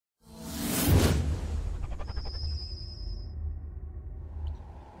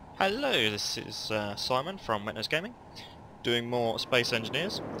Hello, this is Simon from Wetness Gaming, doing more Space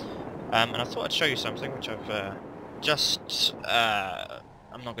Engineers, and I thought I'd show you something which I've I'm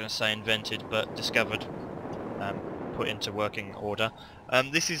not going to say invented, but discovered, put into working order.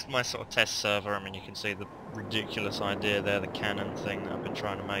 This is my sort of test server. I mean, you can see the ridiculous idea there, the cannon thing that I've been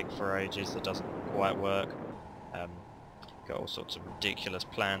trying to make for ages that doesn't quite work. Got all sorts of ridiculous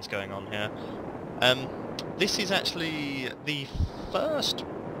plans going on here. This is actually the first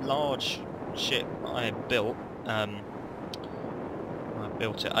large ship I built. I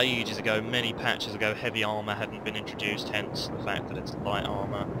built it ages ago, many patches ago. Heavy armour hadn't been introduced, hence the fact that it's light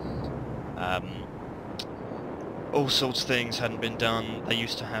armour. All sorts of things hadn't been done. They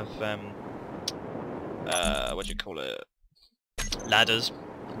used to have what do you call it? Ladders,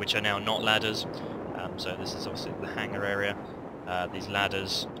 which are now not ladders. So this is obviously the hangar area. These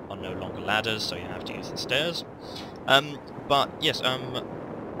ladders are no longer ladders, so you have to use the stairs. But yes,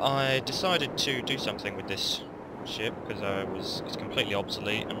 I decided to do something with this ship because it's completely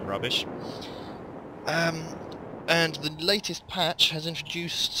obsolete and rubbish. And the latest patch has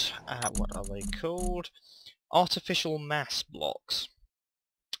introduced what are they called? Artificial mass blocks.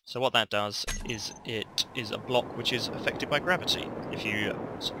 So what that does is it is a block which is affected by gravity if you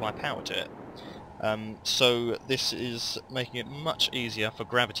supply power to it. So this is making it much easier for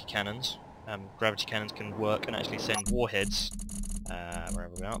gravity cannons. Gravity cannons can work and actually send warheads,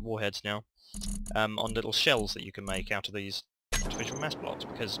 wherever we are, warheads now, on little shells that you can make out of these artificial mass blocks,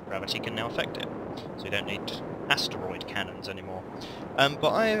 because gravity can now affect it. So you don't need asteroid cannons anymore. But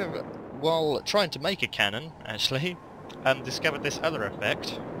I, while trying to make a cannon, actually, discovered this other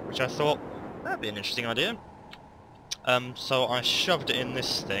effect, which I thought, that'd be an interesting idea. So I shoved it in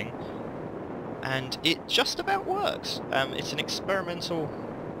this thing, and it just about works. It's an experimental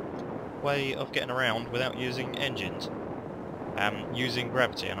way of getting around without using engines, using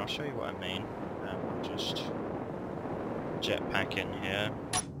gravity, and I'll show you what I mean. Just jetpack in here.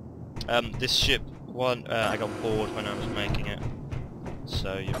 This ship, I got bored when I was making it,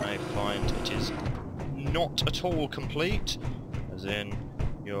 so you may find it is not at all complete, as in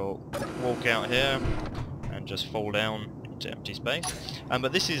you'll walk out here and just fall down into empty space.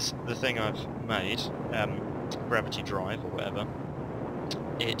 But this is the thing I've made, gravity drive or whatever.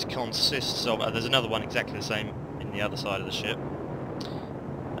 It consists of, there's another one exactly the same in the other side of the ship.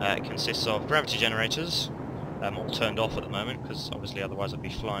 It consists of gravity generators, all turned off at the moment because obviously otherwise I'd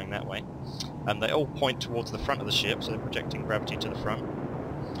be flying that way. They all point towards the front of the ship, so they're projecting gravity to the front.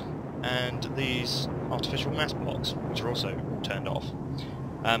 And these artificial mass blocks, which are also all turned off.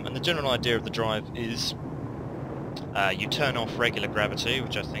 And the general idea of the drive is you turn off regular gravity,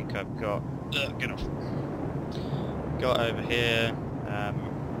 which I think I've got over here.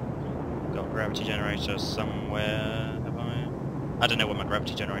 Got a gravity generator somewhere, have I? I don't know where my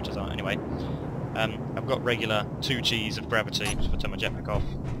gravity generators are, anyway. I've got regular 2Gs of gravity, if I turn my jetpack off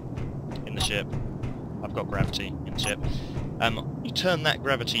in the ship. I've got gravity in the ship. You turn that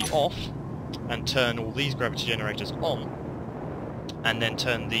gravity off, and turn all these gravity generators on, and then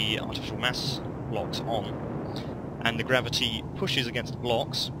turn the artificial mass blocks on, and the gravity pushes against the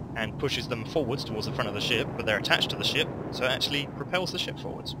blocks, and pushes them forwards towards the front of the ship, but they're attached to the ship, so it actually propels the ship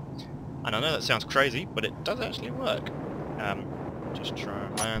forwards. And I know that sounds crazy, but it does actually work. Just try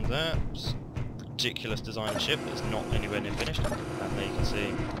and land that. Ridiculous design of ship that's not anywhere near finished. And there you can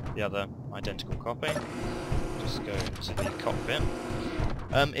see the other identical copy. Just go into the cockpit.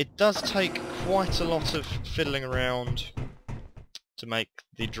 It does take quite a lot of fiddling around to make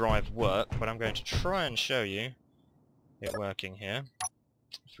the drive work, but I'm going to try and show you it working here.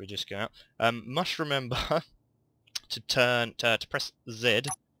 If we just go out, must remember to press Z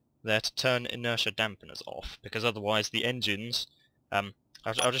there to turn inertia dampeners off, because otherwise the engines,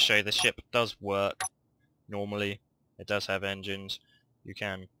 I'll just show you, the ship does work normally. It does have engines. You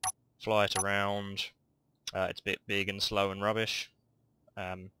can fly it around. It's a bit big and slow and rubbish,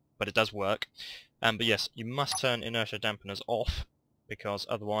 but it does work. But yes, you must turn inertia dampeners off, because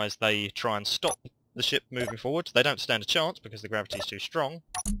otherwise they try and stop the ship moving forward. They don't stand a chance because the gravity is too strong,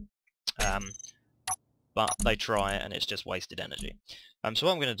 but they try and it's just wasted energy. So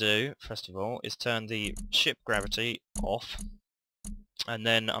what I'm going to do, first of all, is turn the ship gravity off, and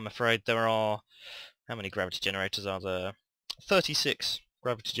then I'm afraid there are, how many gravity generators are there? 36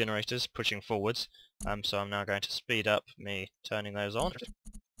 gravity generators pushing forwards, so I'm now going to speed up me turning those on.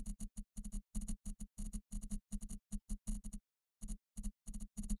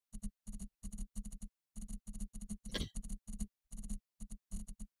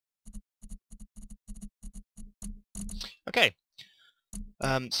 Okay,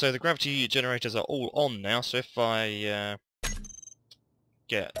 so the gravity generators are all on now, so if I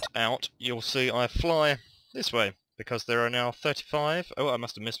get out, you'll see I fly this way, because there are now 35, oh I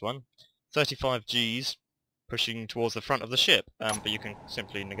must have missed one, 35 Gs pushing towards the front of the ship, but you can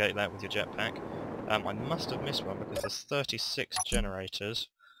simply negate that with your jetpack. I must have missed one because there's 36 generators,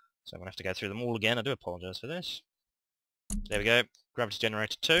 so I'm going to have to go through them all again. I do apologise for this. There we go, gravity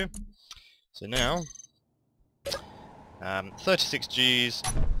generator 2. So now, 36 Gs,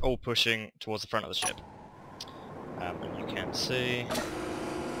 all pushing towards the front of the ship. And you can see,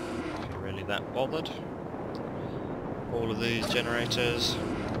 if you're really that bothered, all of these generators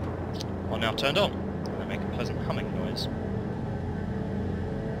are now turned on. And they make a pleasant humming noise.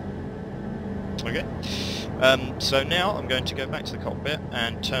 Okay, so now I'm going to go back to the cockpit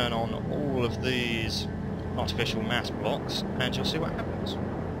and turn on all of these artificial mass blocks, and you'll see what happens.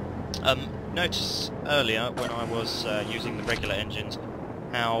 Notice earlier when I was using the regular engines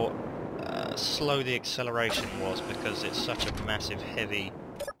how slow the acceleration was because it's such a massive heavy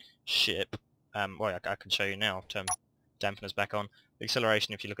ship. Well, I can show you now, turn dampeners back on. The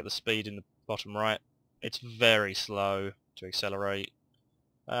acceleration, if you look at the speed in the bottom right, it's very slow to accelerate.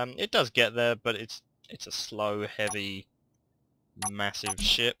 It does get there, but it's a slow, heavy, massive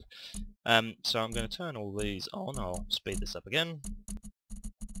ship. So I'm going to turn all these on. I'll speed this up again.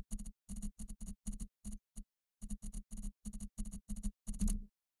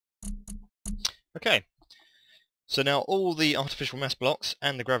 Okay, so now all the artificial mass blocks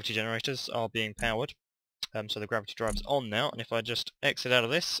and the gravity generators are being powered. So the gravity drive's on now, and if I just exit out of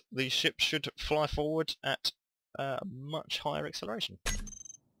this, the ship should fly forward at a much higher acceleration.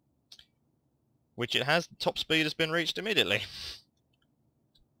 Which it has. Top speed has been reached immediately.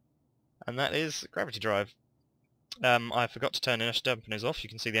 And that is gravity drive. I forgot to turn inertia dampeners off. You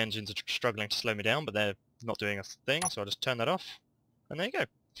can see the engines are struggling to slow me down, but they're not doing a thing, so I'll just turn that off. And there you go.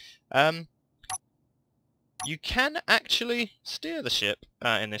 You can actually steer the ship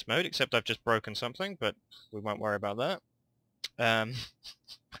in this mode, except I've just broken something, but we won't worry about that.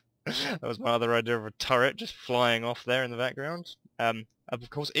 That was my other idea of a turret just flying off there in the background. Of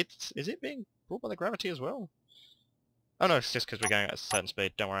course, is it being brought by the gravity as well? Oh no, it's just because we're going at a certain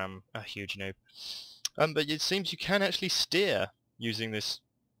speed. Don't worry, I'm a huge noob. But it seems you can actually steer using this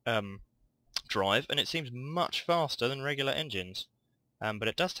drive, and it seems much faster than regular engines. But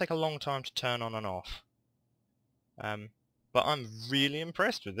it does take a long time to turn on and off. But I'm really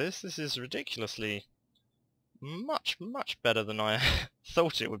impressed with this. This is ridiculously much better than I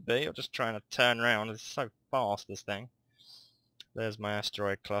thought it would be. I'm just trying to turn around. It's so fast, this thing. There's my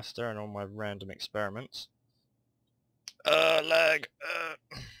asteroid cluster and all my random experiments. Lag!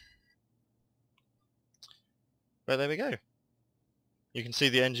 But there we go. You can see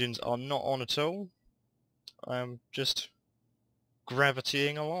the engines are not on at all. I'm just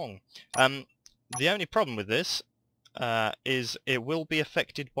gravitying along. The only problem with this is it will be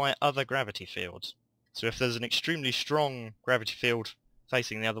affected by other gravity fields. So if there's an extremely strong gravity field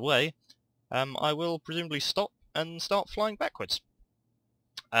facing the other way, I will presumably stop and start flying backwards.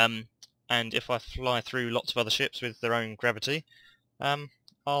 And if I fly through lots of other ships with their own gravity,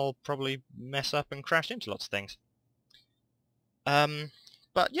 I'll probably mess up and crash into lots of things.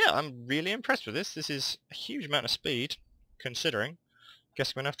 But yeah, I'm really impressed with this. This is a huge amount of speed, considering.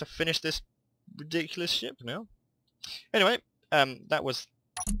 Guess I'm going to have to finish this ridiculous ship now. Anyway, that was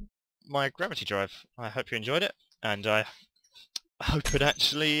my gravity drive. I hope you enjoyed it, and I hope it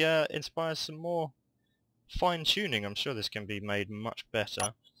actually inspires some more fine-tuning. I'm sure this can be made much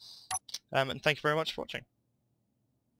better. And thank you very much for watching.